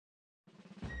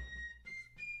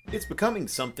It's becoming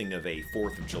something of a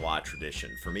 4th of July tradition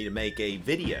for me to make a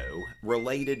video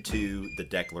related to the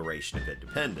Declaration of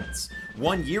Independence.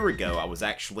 1 year ago, I was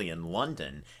actually in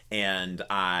London, and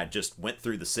I just went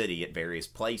through the city at various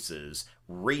places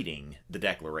reading the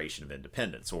Declaration of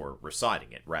Independence, or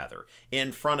reciting it, rather,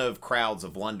 in front of crowds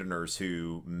of Londoners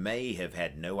who may have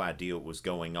had no idea what was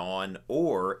going on,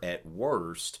 or, at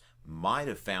worst, might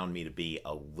have found me to be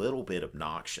a little bit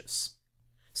obnoxious.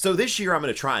 So this year I'm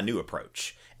going to try a new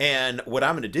approach. And what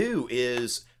I'm going to do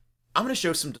is I'm going to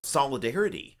show some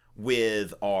solidarity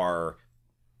with our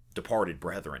departed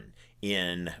brethren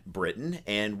in Britain.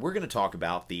 And we're going to talk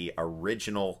about the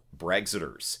original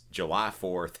Brexiters, July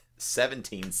 4th,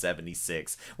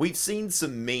 1776. We've seen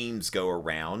some memes go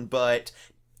around, but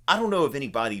I don't know of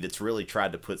anybody that's really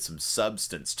tried to put some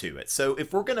substance to it. So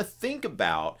if we're going to think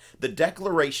about the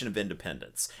Declaration of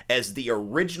Independence as the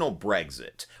original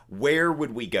Brexit, where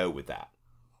would we go with that?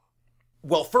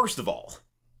 Well, first of all,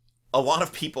 a lot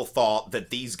of people thought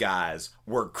that these guys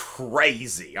were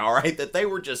crazy, all right? That they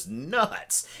were just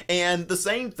nuts. And the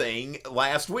same thing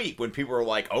last week when people were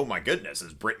like, oh my goodness,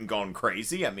 has Britain gone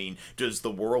crazy? I mean, does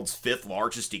the world's 5th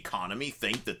largest economy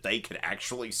think that they could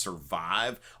actually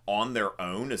survive on their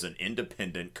own as an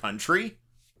independent country?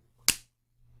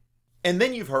 And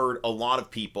then you've heard a lot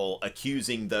of people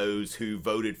accusing those who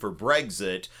voted for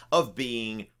Brexit of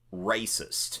being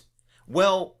racist.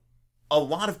 Well, a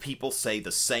lot of people say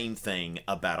the same thing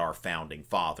about our founding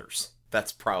fathers.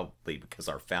 That's probably because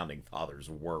our founding fathers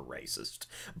were racist.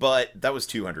 But that was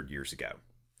 200 years ago.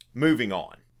 Moving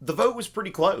on. The vote was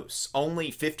pretty close. Only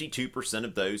 52%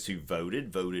 of those who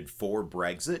voted for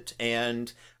Brexit,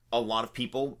 and a lot of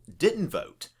people didn't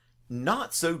vote.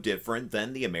 Not so different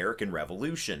than the American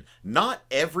Revolution. Not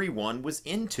everyone was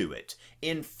into it.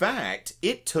 In fact,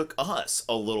 it took us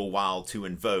a little while to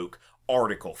invoke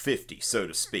Article 50, so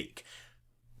to speak.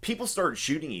 People started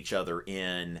shooting each other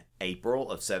in April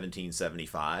of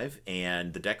 1775,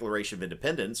 and the Declaration of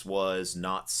Independence was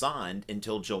not signed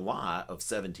until July of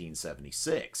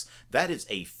 1776. That is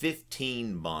a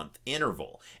 15-month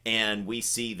interval, and we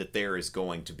see that there is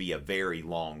going to be a very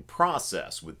long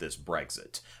process with this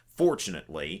Brexit.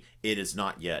 Fortunately, it has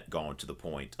not yet gone to the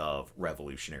point of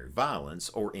revolutionary violence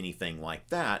or anything like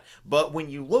that, but when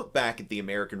you look back at the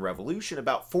American Revolution,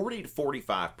 about 40 to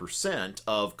 45%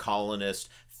 of colonists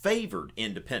favored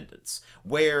independence,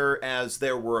 whereas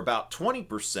there were about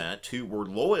 20% who were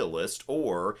loyalist,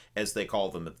 or, as they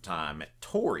called them at the time,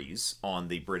 Tories on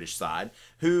the British side,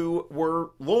 who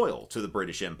were loyal to the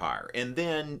British Empire. And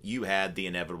then you had the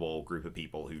inevitable group of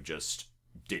people who just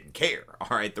didn't care,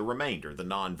 all right, the remainder, the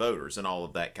non-voters and all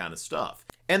of that kind of stuff.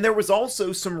 And there was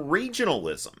also some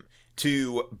regionalism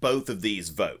to both of these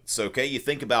votes, okay? You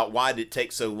think about, why did it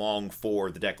take so long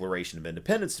for the Declaration of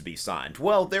Independence to be signed?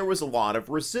 Well, there was a lot of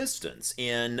resistance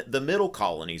in the middle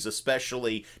colonies,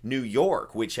 especially New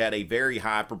York, which had a very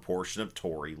high proportion of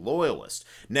Tory loyalists.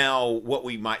 Now, what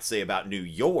we might say about New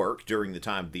York during the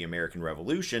time of the American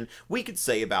Revolution, we could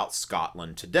say about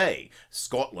Scotland today.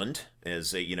 Scotland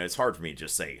is, it's hard for me to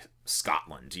just say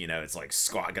Scotland, it's like,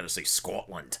 I gotta say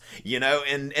Scotland,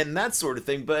 and that sort of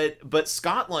thing, but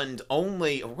Scotland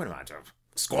only, what am I talking?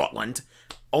 Scotland,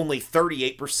 only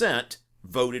 38%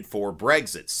 voted for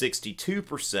Brexit,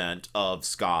 62% of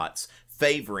Scots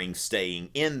favoring staying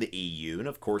in the EU, and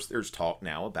of course there's talk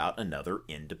now about another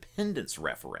independence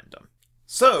referendum.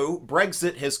 So,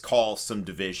 Brexit has caused some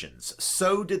divisions.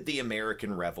 So did the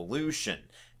American Revolution.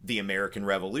 The American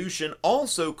Revolution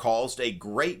also caused a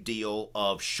great deal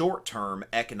of short-term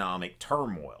economic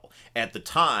turmoil. At the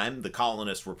time, the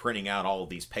colonists were printing out all of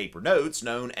these paper notes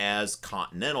known as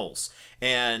Continentals.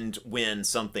 And when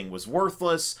something was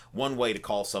worthless, one way to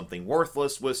call something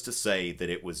worthless was to say that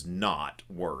it was not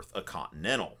worth a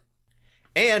Continental.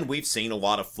 And we've seen a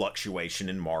lot of fluctuation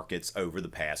in markets over the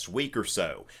past week or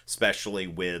so, especially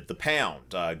with the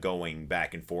pound going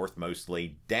back and forth,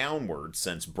 mostly downward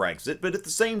since Brexit. But at the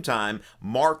same time,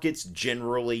 markets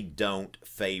generally don't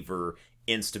favor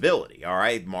instability, all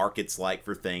right? Markets like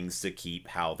for things to keep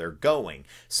how they're going.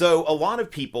 So a lot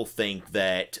of people think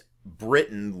that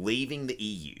Britain leaving the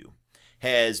EU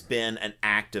has been an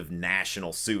act of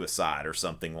national suicide or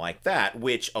something like that,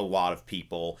 which a lot of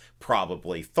people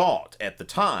probably thought at the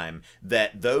time,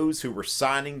 that those who were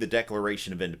signing the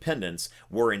Declaration of Independence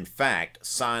were in fact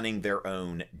signing their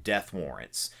own death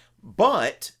warrants.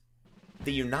 But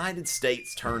the United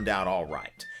States turned out all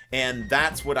right. And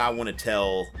that's what I want to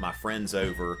tell my friends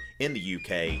over in the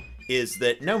UK, is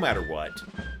that no matter what,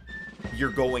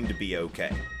 you're going to be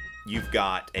okay. You've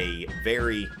got a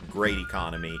very great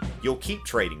economy. You'll keep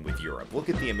trading with Europe. Look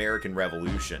at the American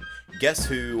Revolution. Guess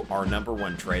who our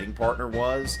 #1 trading partner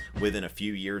was within a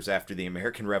few years after the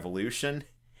American Revolution?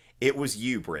 It was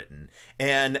you, Britain.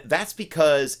 And that's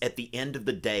because at the end of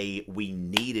the day, we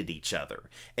needed each other.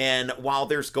 And while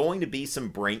there's going to be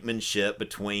some brinkmanship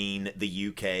between the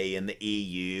UK and the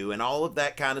EU and all of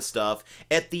that kind of stuff,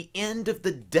 at the end of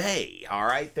the day, all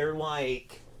right, they're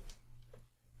like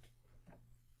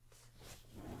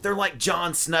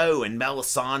Jon Snow and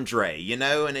Melisandre, you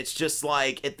know, and it's just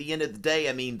like, at the end of the day,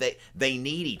 I mean, they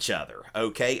need each other,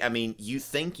 okay? I mean, you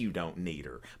think you don't need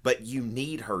her, but you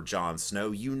need her, Jon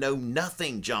Snow. You know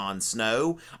nothing, Jon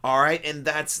Snow, all right? And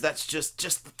that's just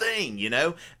the thing, you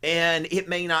know? And it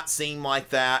may not seem like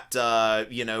that,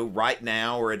 you know, right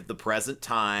now or at the present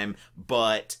time,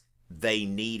 but they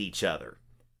need each other.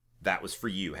 That was for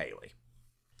you, Haley.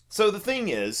 So the thing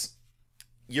is,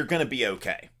 you're going to be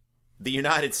okay. The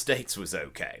United States was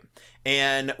okay.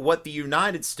 And what the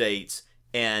United States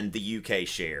and the UK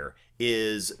share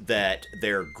is that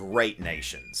they're great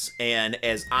nations. And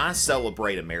as I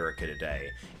celebrate America today,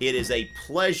 it is a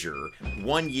pleasure,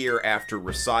 1 year after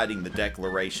reciting the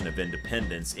Declaration of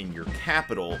Independence in your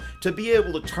capital, to be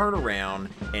able to turn around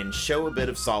and show a bit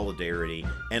of solidarity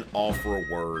and offer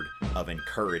a word of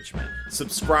encouragement.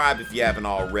 Subscribe if you haven't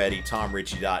already,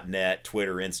 TomRichey.net,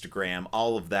 Twitter, Instagram,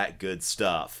 all of that good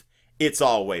stuff. It's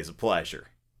always a pleasure.